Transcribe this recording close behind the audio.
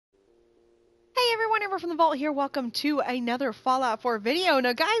Hey everyone, Amber from the Vault here. Welcome to another Fallout 4 video.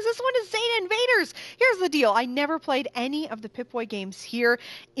 Now guys, this one is Zeta Invaders. Here's the deal. I never played any of the Pip-Boy games here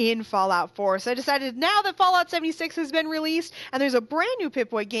in Fallout 4. So I decided now that Fallout 76 has been released and there's a brand new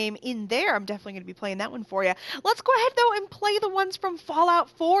Pip-Boy game in there, I'm definitely going to be playing that one for you. Let's go ahead though and play the ones from Fallout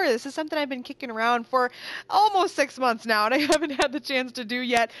 4. This is something I've been kicking around for almost 6 months now and I haven't had the chance to do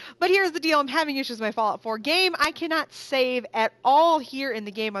yet. But here's the deal. I'm having issues with my Fallout 4 game. I cannot save at all here in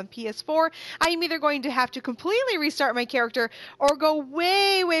the game on PS4. I am either going to have to completely restart my character or go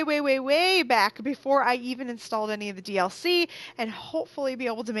way back before I even installed any of the DLC and hopefully be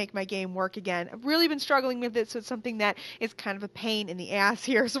able to make my game work again. I've really been struggling with it, so it's something that is kind of a pain in the ass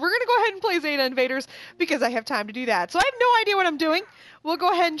here. So we're going to go ahead and play Zeta Invaders because I have time to do that. So I have no idea what I'm doing. We'll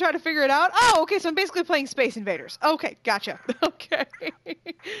go ahead and try to figure it out. Oh, okay, so I'm basically playing Space Invaders. Okay, gotcha. Okay.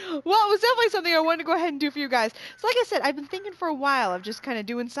 Well, it was definitely something I wanted to go ahead and do for you guys. So like I said, I've been thinking for a while of just kind of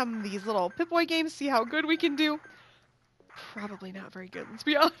doing some of these little Pip-Boy games, see how good we can do. Probably not very good, let's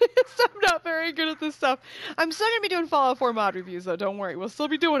be honest. I'm not very good at this stuff. I'm still going to be doing Fallout 4 mod reviews, though. Don't worry. We'll still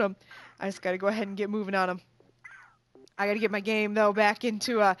be doing them. I just got to go ahead and get moving on them. I got to get my game, though, back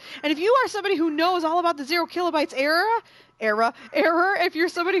into... And if you are somebody who knows all about the 0 kilobytes error, if you're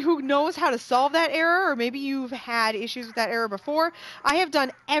somebody who knows how to solve that error, or maybe you've had issues with that error before, I have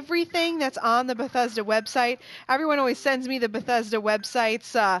done everything that's on the Bethesda website. Everyone always sends me the Bethesda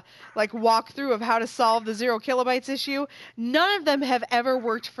website's like walkthrough of how to solve the 0 kilobytes issue. None of them have ever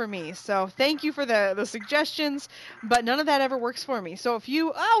worked for me, so thank you for the suggestions, but none of that ever works for me. So if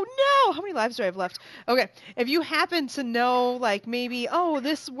you... Oh no! How many lives do I have left? Okay, if you happen to know, like maybe, oh,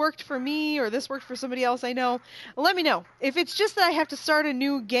 this worked for me, or this worked for somebody else I know, let me know. If it's just that I have to start a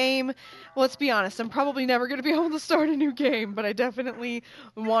new game, well, let's be honest, I'm probably never going to be able to start a new game, but I definitely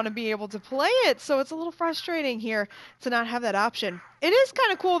want to be able to play it, so it's a little frustrating here to not have that option. It is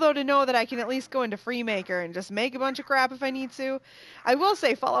kind of cool, though, to know that I can at least go into FreeMaker and just make a bunch of crap if I need to. I will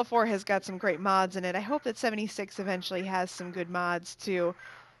say Fallout 4 has got some great mods in it. I hope that 76 eventually has some good mods, too.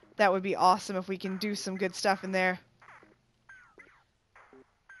 That would be awesome if we can do some good stuff in there.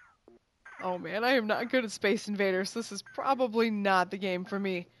 Oh man, I am not good at Space Invaders. This is probably not the game for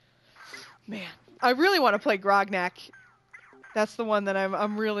me. Man, I really want to play Grognak. That's the one that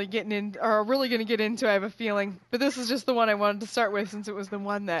I'm really getting in, or really going to get into, I have a feeling. But this is just the one I wanted to start with since it was the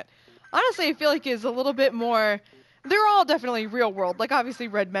one that, honestly, I feel like is a little bit more... They're all definitely real world. Like, obviously,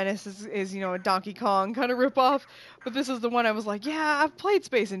 Red Menace is you know, a Donkey Kong kind of ripoff. But this is the one I was like, yeah, I've played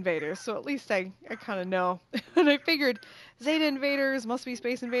Space Invaders, so at least I kind of know. And I figured Zeta Invaders must be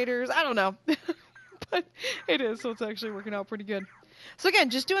Space Invaders. I don't know. But it is, so it's actually working out pretty good. So again,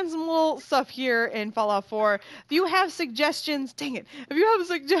 just doing some little stuff here in Fallout 4. If you have suggestions, dang it, if you have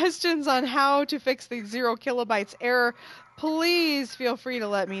suggestions on how to fix the 0 kilobytes error, please feel free to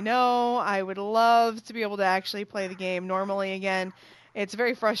let me know. I would love to be able to actually play the game normally again. It's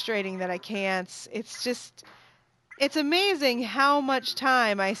very frustrating that I can't. It's just, it's amazing how much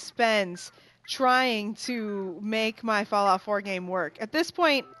time I spend trying to make my Fallout 4 game work. At this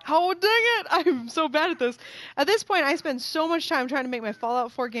point, oh dang it, I'm so bad at this. At this point, I spend so much time trying to make my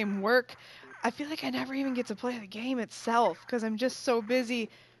Fallout 4 game work, I feel like I never even get to play the game itself because I'm just so busy.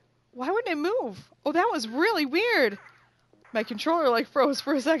 Why wouldn't it move? Oh, that was really weird. My controller like froze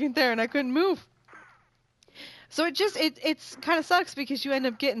for a second there and I couldn't move. So it's kind of sucks because you end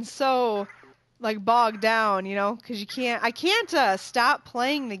up getting so like bogged down, you know, because I can't stop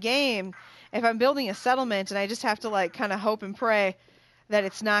playing the game if I'm building a settlement and I just have to like kind of hope and pray that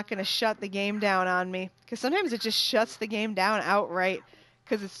it's not going to shut the game down on me. Because sometimes it just shuts the game down outright.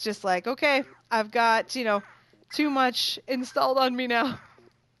 Because it's just like, okay, I've got, you know, too much installed on me now.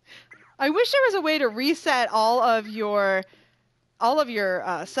 I wish there was a way to reset all of your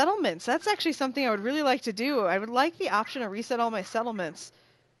settlements. That's actually something I would really like to do. I would like the option to reset all my settlements.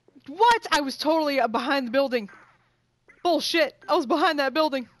 What? I was totally behind the building. Bullshit. I was behind that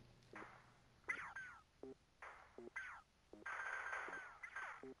building.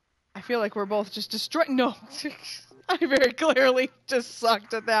 I feel like we're both just destroyed. No. I very clearly just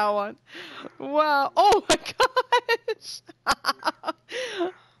sucked at that one. Wow. Oh my gosh.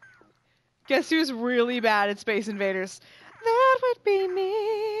 Guess who's really bad at Space Invaders? That would be me.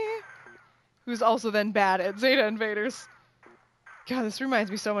 Who's also then bad at Zeta Invaders. God, this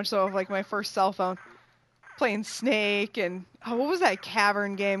reminds me so much so of like my first cell phone. Playing Snake and, oh, what was that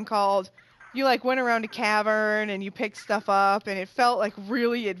cavern game called? You like went around a cavern and you picked stuff up and it felt like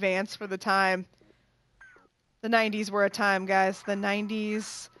really advanced for the time. The 90s were a time, guys. The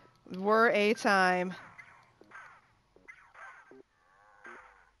 90s were a time.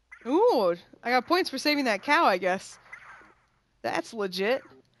 Ooh, I got points for saving that cow, I guess. That's legit.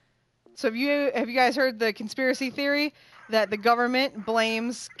 So have you guys heard the conspiracy theory that the government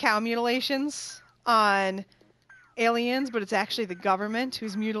blames cow mutilations on aliens, but it's actually the government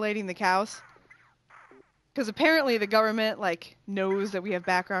who's mutilating the cows? Because apparently the government, like, knows that we have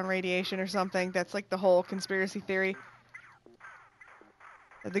background radiation or something. That's, like, the whole conspiracy theory.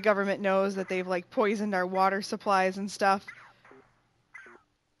 That the government knows that they've, like, poisoned our water supplies and stuff.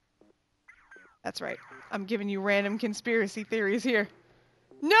 That's right. I'm giving you random conspiracy theories here.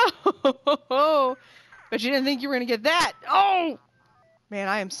 No! But you didn't think you were going to get that. Oh! Man,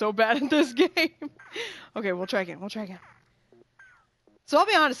 I am so bad at this game. Okay, we'll try again. We'll try again. So I'll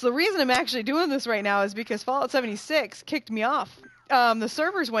be honest, the reason I'm actually doing this right now is because Fallout 76 kicked me off. The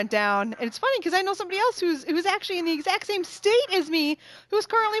servers went down, and it's funny because I know somebody else who's actually in the exact same state as me, who's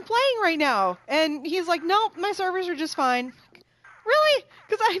currently playing right now, and he's like, "Nope, my servers are just fine." Really?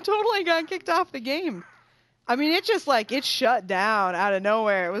 Because I totally got kicked off the game. I mean, it just like it shut down out of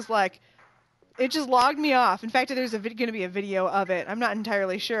nowhere. It was like it just logged me off. In fact, there's going to be a video of it. I'm not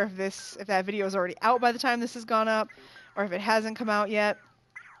entirely sure if that video is already out by the time this has gone up, or if it hasn't come out yet.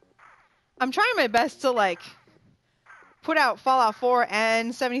 I'm trying my best to like put out Fallout 4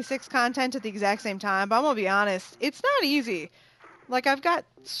 and 76 content at the exact same time, but I'm gonna be honest, it's not easy. Like, I've got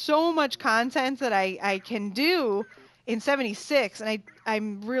so much content that I can do in 76, and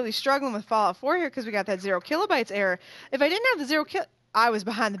I'm really struggling with Fallout 4 here because we got that 0 kilobytes error. If I didn't have the I was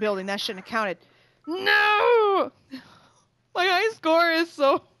behind the building. That shouldn't have counted. No! My high score is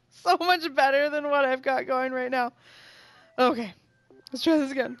so much better than what I've got going right now. Okay, let's try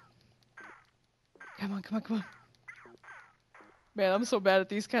this again. Come on, come on, come on. Man, I'm so bad at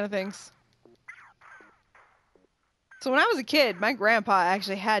these kind of things. So when I was a kid, my grandpa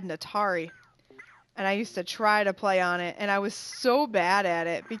actually had an Atari. And I used to try to play on it. And I was so bad at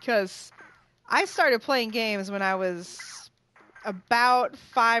it because I started playing games when I was about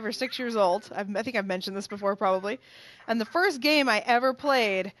 5 or 6 years old. I think I've mentioned this before probably. And the first game I ever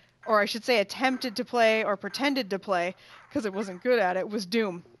played, or I should say attempted to play or pretended to play, because I wasn't good at it, was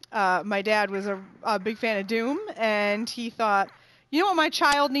Doom. My dad was a big fan of Doom, and he thought, you know what my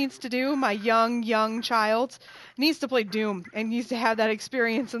child needs to do? My young child needs to play Doom and needs to have that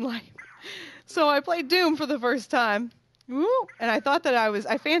experience in life. So I played Doom for the first time. Woo! And I thought that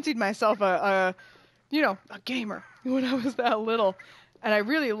I fancied myself a gamer when I was that little. And I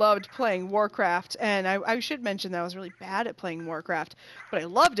really loved playing Warcraft. And I should mention that I was really bad at playing Warcraft, but I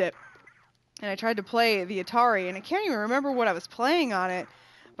loved it. And I tried to play the Atari, and I can't even remember what I was playing on it,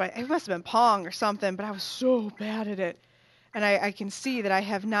 but it must have been Pong or something, but I was so bad at it. And I can see that I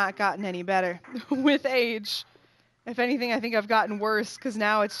have not gotten any better with age. If anything, I think I've gotten worse, because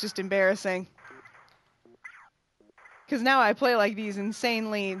now it's just embarrassing. Because now I play like these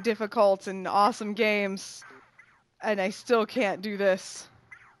insanely difficult and awesome games, and I still can't do this.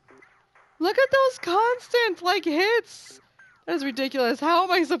 Look at those constant, like, hits! That is ridiculous. How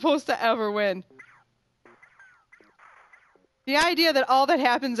am I supposed to ever win? The idea that all that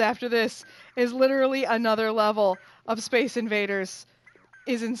happens after this is literally another level of Space Invaders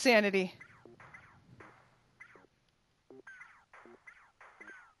is insanity.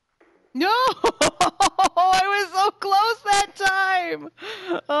 No! I was so close that time!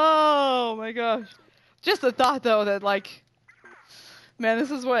 Oh my gosh. Just the thought though that like, man,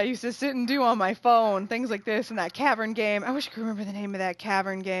 this is what I used to sit and do on my phone. Things like this and that cavern game. I wish I could remember the name of that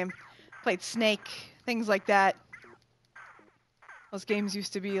cavern game. Played Snake, things like that. Those games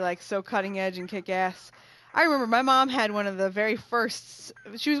used to be like so cutting edge and kick ass. I remember my mom had one of the very first,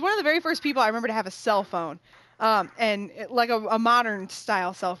 she was one of the very first people I remember to have a cell phone. Like a modern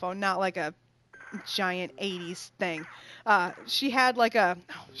style cell phone, not like a giant 80s thing. She had like a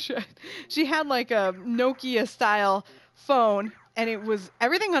Nokia style phone, and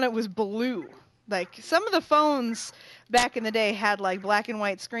everything on it was blue. Like some of the phones back in the day had like black and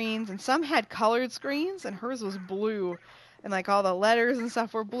white screens, and some had colored screens, and hers was blue. And like all the letters and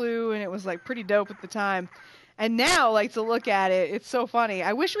stuff were blue, and it was like pretty dope at the time. And now, like, to look at it, it's so funny.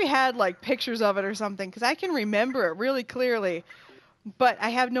 I wish we had like pictures of it or something, because I can remember it really clearly, but I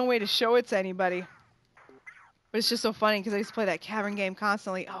have no way to show it to anybody. But it's just so funny because I used to play that cavern game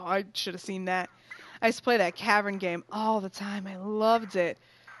constantly. Oh, I should have seen that. I used to play that cavern game all the time. I loved it.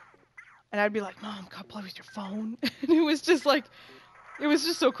 And I'd be like, Mom, come play with your phone. And it was just like, it was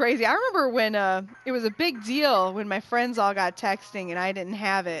just so crazy. I remember when it was a big deal when my friends all got texting and I didn't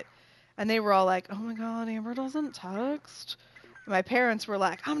have it. And they were all like, oh my God, Amber doesn't text. And my parents were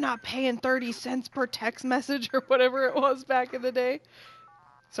like, I'm not paying 30 cents per text message or whatever it was back in the day.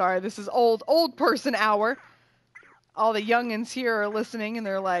 Sorry, this is old person hour. All the youngins here are listening and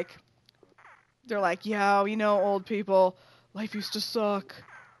they're like, yeah, you know, old people, life used to suck.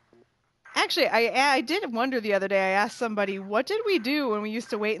 Actually, I did wonder the other day. I asked somebody, what did we do when we used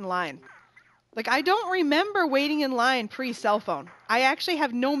to wait in line? Like, I don't remember waiting in line pre-cell phone. I actually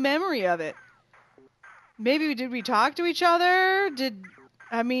have no memory of it. Maybe did we talk to each other?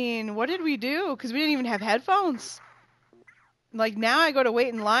 I mean, what did we do? Because we didn't even have headphones. Like, now I go to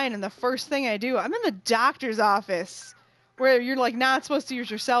wait in line, and the first thing I do, I'm in the doctor's office, where you're, like, not supposed to use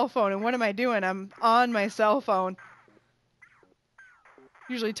your cell phone, and what am I doing? I'm on my cell phone.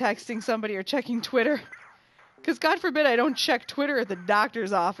 Usually texting somebody or checking Twitter. Because God forbid I don't check Twitter at the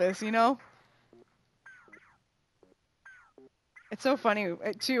doctor's office, you know? It's so funny,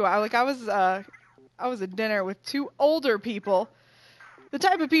 too. I was at dinner with two older people. The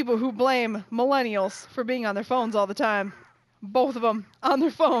type of people who blame millennials for being on their phones all the time. Both of them on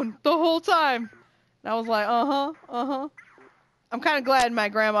their phone the whole time. And I was like, uh-huh. I'm kind of glad my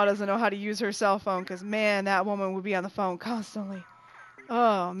grandma doesn't know how to use her cell phone, because, man, that woman would be on the phone constantly.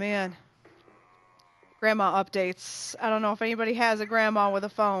 Oh, man. Grandma updates. I don't know if anybody has a grandma with a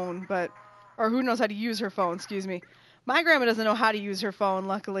phone, or who knows how to use her phone, excuse me. My grandma doesn't know how to use her phone,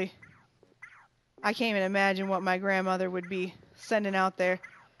 luckily. I can't even imagine what my grandmother would be sending out there.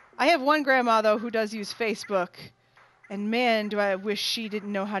 I have one grandma, though, who does use Facebook. And man, do I wish she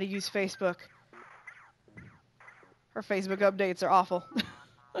didn't know how to use Facebook. Her Facebook updates are awful.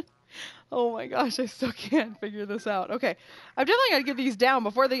 Oh my gosh, I still can't figure this out. Okay, I've definitely got to get these down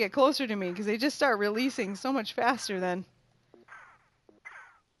before they get closer to me, because they just start releasing so much faster then.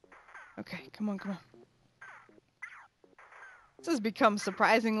 Okay, come on. This has become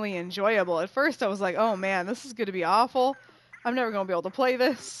surprisingly enjoyable. At first I was like, oh man, this is going to be awful. I'm never going to be able to play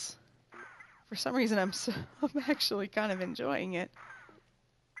this. For some reason, I'm actually kind of enjoying it.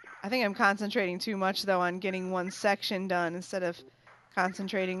 I think I'm concentrating too much, though, on getting one section done instead of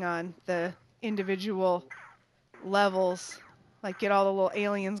concentrating on the individual levels. Like, get all the little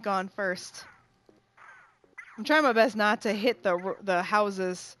aliens gone first. I'm trying my best not to hit the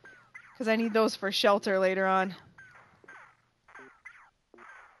houses, because I need those for shelter later on.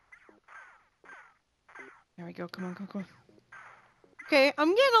 There we go. Come on. Okay, I'm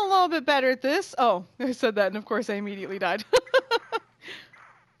getting a little bit better at this. Oh, I said that, and of course I immediately died.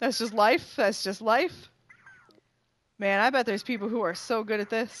 That's just life. Man, I bet there's people who are so good at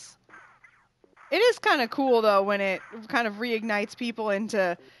this. It is kind of cool, though, when it kind of reignites people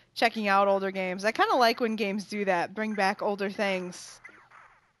into checking out older games. I kind of like when games do that, bring back older things,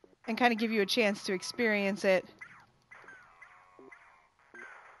 and kind of give you a chance to experience it.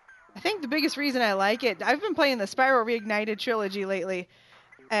 I think the biggest reason I like it, I've been playing the Spyro Reignited trilogy lately,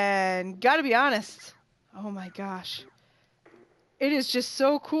 and gotta be honest, oh my gosh. It is just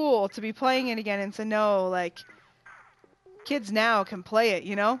so cool to be playing it again and to know, like, kids now can play it,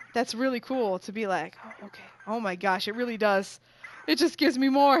 you know? That's really cool to be like, oh, okay, oh my gosh, it really does. It just gives me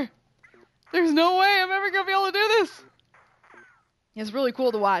more. There's no way I'm ever gonna be able to do this. It's really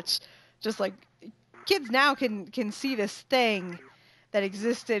cool to watch. Just like, kids now can see this thing that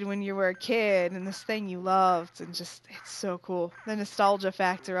existed when you were a kid and this thing you loved, and just, it's so cool. The nostalgia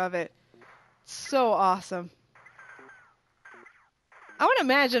factor of it. It's so awesome. I would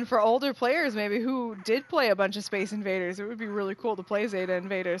imagine for older players maybe who did play a bunch of Space Invaders, it would be really cool to play Zeta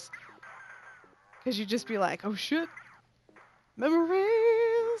Invaders. Because you'd just be like, oh shit,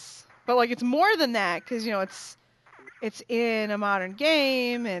 memories. But like, it's more than that, because, you know, it's in a modern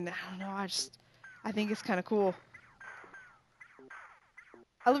game, and I don't know, I think it's kind of cool.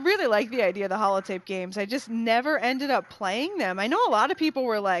 I really like the idea of the holotape games. I just never ended up playing them. I know a lot of people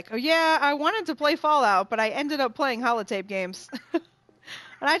were like, oh yeah, I wanted to play Fallout, but I ended up playing holotape games.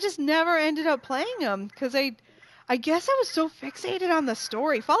 And I just never ended up playing them, because I guess I was so fixated on the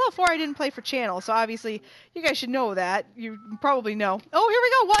story. Fallout 4 I didn't play for channel, so obviously you guys should know that. You probably know. Oh, here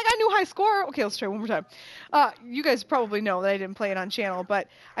we go. Well, I got a new high score. Okay, let's try one more time. You guys probably know that I didn't play it on channel, but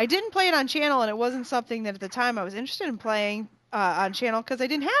I didn't play it on channel, and it wasn't something that at the time I was interested in playing on channel, because I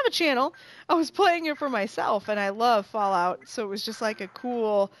didn't have a channel. I was playing it for myself, and I love Fallout, so it was just like a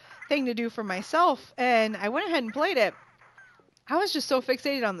cool thing to do for myself, and I went ahead and played it. I was just so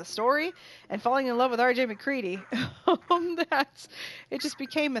fixated on the story and falling in love with R.J. McCready that it just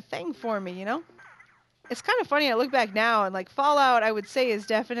became a thing for me, you know? It's kind of funny, I look back now, and like Fallout, I would say, is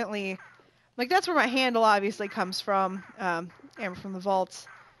definitely, like, that's where my handle obviously comes from. AmberFrmThVault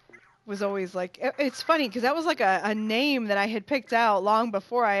was always like, it's funny because that was like a name that I had picked out long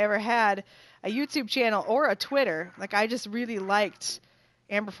before I ever had a YouTube channel or a Twitter. Like, I just really liked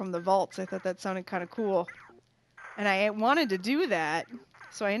AmberFrmThVault. I thought that sounded kind of cool. And I wanted to do that,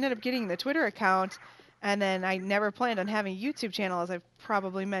 so I ended up getting the Twitter account, and then I never planned on having a YouTube channel, as I've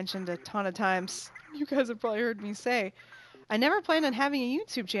probably mentioned a ton of times. You guys have probably heard me say. I never planned on having a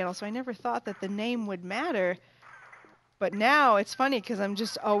YouTube channel, so I never thought that the name would matter. But now it's funny because I'm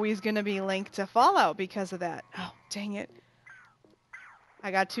just always going to be linked to Fallout because of that. Oh, dang it.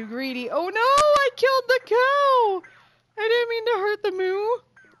 I got too greedy. Oh no, I killed the cow! I didn't mean to hurt the moo.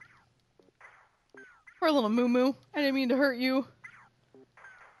 Poor little moo moo. I didn't mean to hurt you.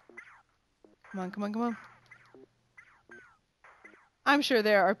 Come on, come on, come on. I'm sure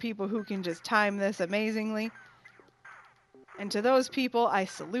there are people who can just time this amazingly. And to those people, I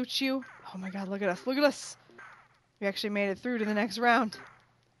salute you. Oh my god, look at us, look at us. We actually made it through to the next round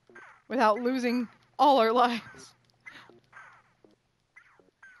without losing all our lives.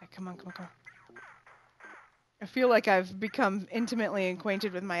 Okay, come on, come on, come on. I feel like I've become intimately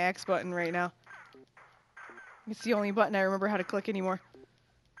acquainted with my X button right now. It's the only button I remember how to click anymore.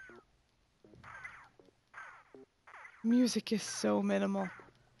 Music is so minimal.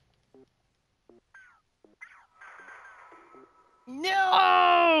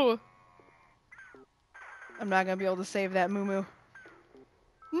 No! I'm not gonna be able to save that moo moo.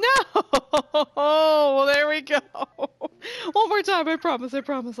 No! Well, there we go. One more time, I promise,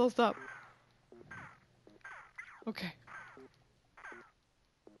 I'll stop. Okay.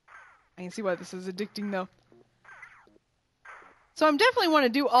 I can see why this is addicting though. So I'm definitely want to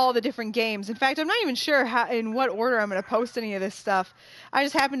do all the different games. In fact, I'm not even sure in what order I'm going to post any of this stuff. I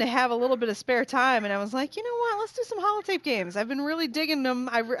just happen to have a little bit of spare time, and I was like, you know what? Let's do some holotape games. I've been really digging them.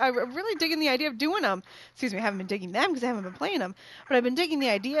 I'm really digging the idea of doing them. Excuse me, I haven't been digging them because I haven't been playing them, but I've been digging the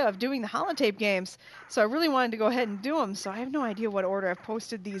idea of doing the holotape games. So I really wanted to go ahead and do them. So I have no idea what order I've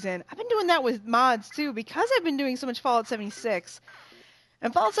posted these in. I've been doing that with mods too because I've been doing so much Fallout 76.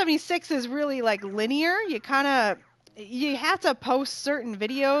 And Fallout 76 is really like linear. You have to post certain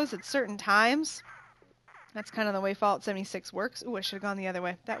videos at certain times. That's kind of the way Fallout 76 works. Ooh, I should have gone the other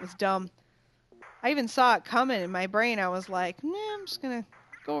way. That was dumb. I even saw it coming in my brain. I was like, nah, I'm just going to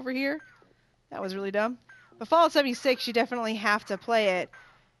go over here. That was really dumb. But Fallout 76, you definitely have to play it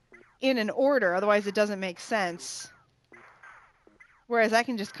in an order. Otherwise, it doesn't make sense. Whereas I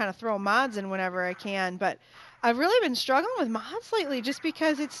can just kind of throw mods in whenever I can. But I've really been struggling with mods lately just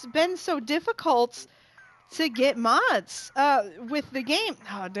because it's been so difficult to get mods with the game.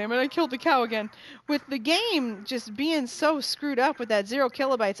 Oh, damn it, I killed the cow again. With the game just being so screwed up with that 0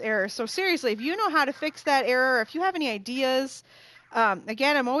 kilobytes error. So seriously, if you know how to fix that error, if you have any ideas,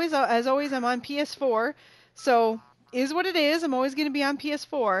 again, I'm always, as always, I'm on PS4. So is what it is. I'm always going to be on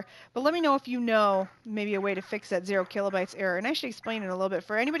PS4. But let me know if you know maybe a way to fix that 0 kilobytes error. And I should explain it a little bit.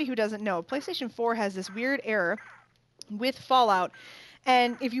 For anybody who doesn't know, PlayStation 4 has this weird error with Fallout.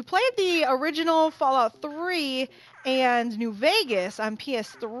 And if you played the original Fallout 3 and New Vegas on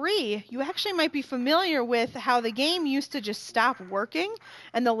PS3, you actually might be familiar with how the game used to just stop working,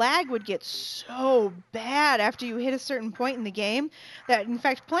 and the lag would get so bad after you hit a certain point in the game that, in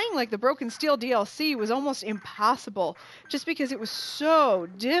fact, playing like the Broken Steel DLC was almost impossible, just because it was so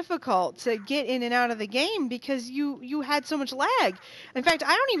difficult to get in and out of the game because you had so much lag. In fact,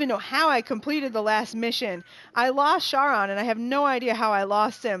 I don't even know how I completed the last mission. I lost Sharon, and I have no idea how I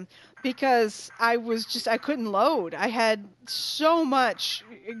lost him, because I couldn't load. I had so much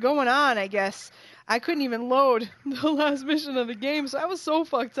going on, I guess. I couldn't even load the last mission of the game, so I was so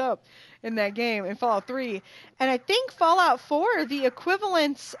fucked up in that game, in Fallout 3. And I think Fallout 4, the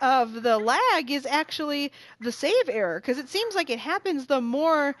equivalence of the lag is actually the save error, because it seems like it happens the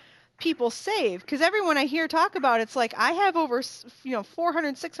more people save. Because everyone I hear talk about it's like, I have over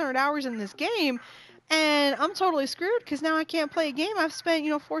 400, 600 hours in this game, and I'm totally screwed because now I can't play a game I've spent,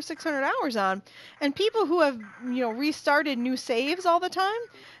 400, 600 hours on. And people who have, restarted new saves all the time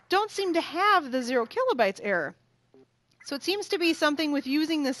don't seem to have the 0 kilobytes error. So it seems to be something with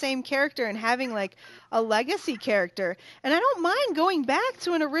using the same character and having like a legacy character. And I don't mind going back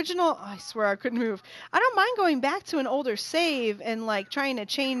to an original, I swear I couldn't move. I don't mind going back to an older save and like trying to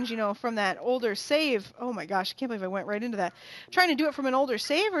change, from that older save. Oh my gosh, I can't believe I went right into that. Trying to do it from an older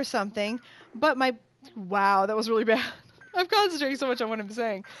save or something. But wow, that was really bad. I'm concentrating so much on what I'm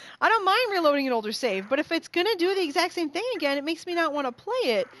saying. I don't mind reloading an older save, but if it's going to do the exact same thing again, it makes me not want to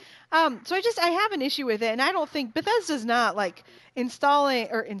play it. So I have an issue with it, and I don't think Bethesda's not like installing,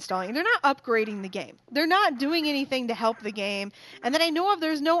 they're not upgrading the game. They're not doing anything to help the game. And that I know of,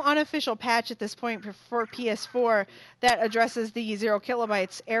 there's no unofficial patch at this point for PS4 that addresses the 0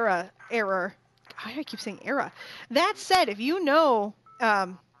 kilobytes error. I keep saying error. That said, if you know,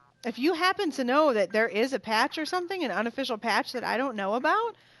 if you happen to know that there is a patch or something, an unofficial patch that I don't know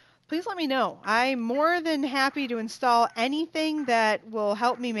about, please let me know. I'm more than happy to install anything that will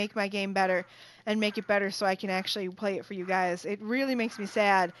help me make my game better. and make it better so I can actually play it for you guys. It really makes me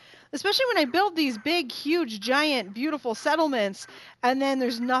sad, especially when I build these big, huge, giant, beautiful settlements, and then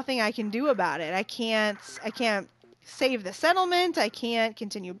there's nothing I can do about it. I can't save the settlement. I can't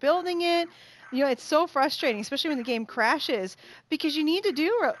continue building it. You know, it's so frustrating, especially when the game crashes, because you need to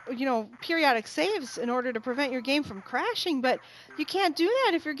do, you know, periodic saves in order to prevent your game from crashing, but you can't do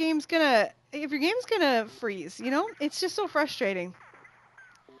that if your game's gonna freeze, you know? It's just so frustrating.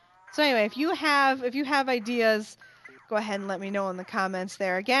 So anyway, if you have ideas, go ahead and let me know in the comments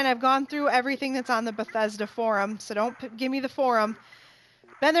there. Again, I've gone through everything that's on the Bethesda forum, so don't give me the forum.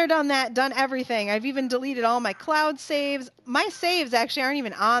 Been there, done that, done everything. I've even deleted all my cloud saves. My saves actually aren't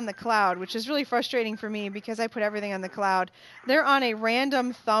even on the cloud, which is really frustrating for me because I put everything on the cloud. They're on a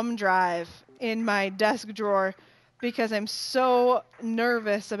random thumb drive in my desk drawer because I'm so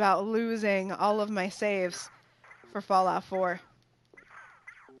nervous about losing all of my saves for Fallout 4.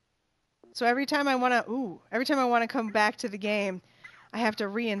 So every time I want to come back to the game, I have to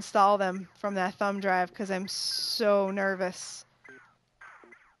reinstall them from that thumb drive because I'm so nervous.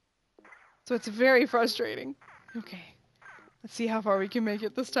 So it's very frustrating. Okay, let's see how far we can make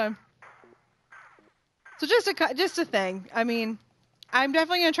it this time. So just a thing. I mean, I'm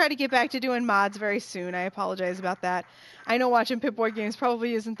definitely going to try to get back to doing mods very soon. I apologize about that. I know watching Pip-Boy games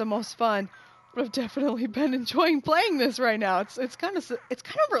probably isn't the most fun, but I've definitely been enjoying playing this right now. It's kind of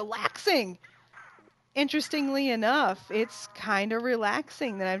relaxing. Interestingly enough, it's kind of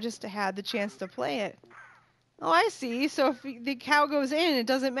relaxing that I've just had the chance to play it. Oh, I see. So if the cow goes in, it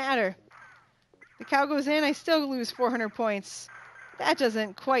doesn't matter. The cow goes in, I still lose 400 points. That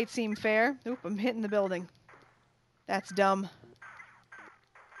doesn't quite seem fair. Oop, I'm hitting the building. That's dumb.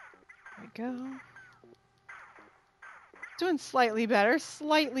 There we go. Doing slightly better,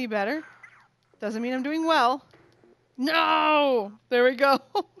 slightly better. Doesn't mean I'm doing well. No! There we go.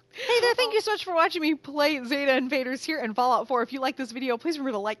 Hey there, thank you so much for watching me play Zeta Invaders here in Fallout 4. If you like this video, please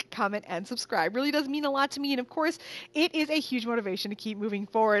remember to like, comment, and subscribe. It really does mean a lot to me, and of course, it is a huge motivation to keep moving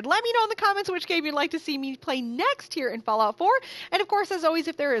forward. Let me know in the comments which game you'd like to see me play next here in Fallout 4. And of course, as always,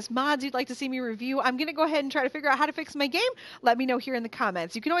 if there is mods you'd like to see me review, I'm going to go ahead and try to figure out how to fix my game. Let me know here in the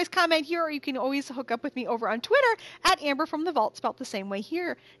comments. You can always comment here, or you can always hook up with me over on Twitter at AmberFrmThVault, spelled the same way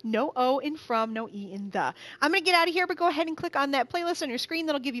here. No O in from, no E in the. I'm going to get out of here, but go ahead and click on that playlist on your screen.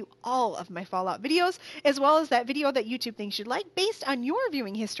 That'll give you all of my Fallout videos, as well as that video that YouTube thinks you'd like based on your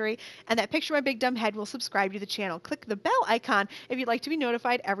viewing history, and that picture of my big dumb head will subscribe to the channel. Click the bell icon if you'd like to be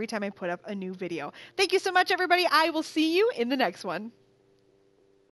notified every time I put up a new video. Thank you so much, everybody. I will see you in the next one.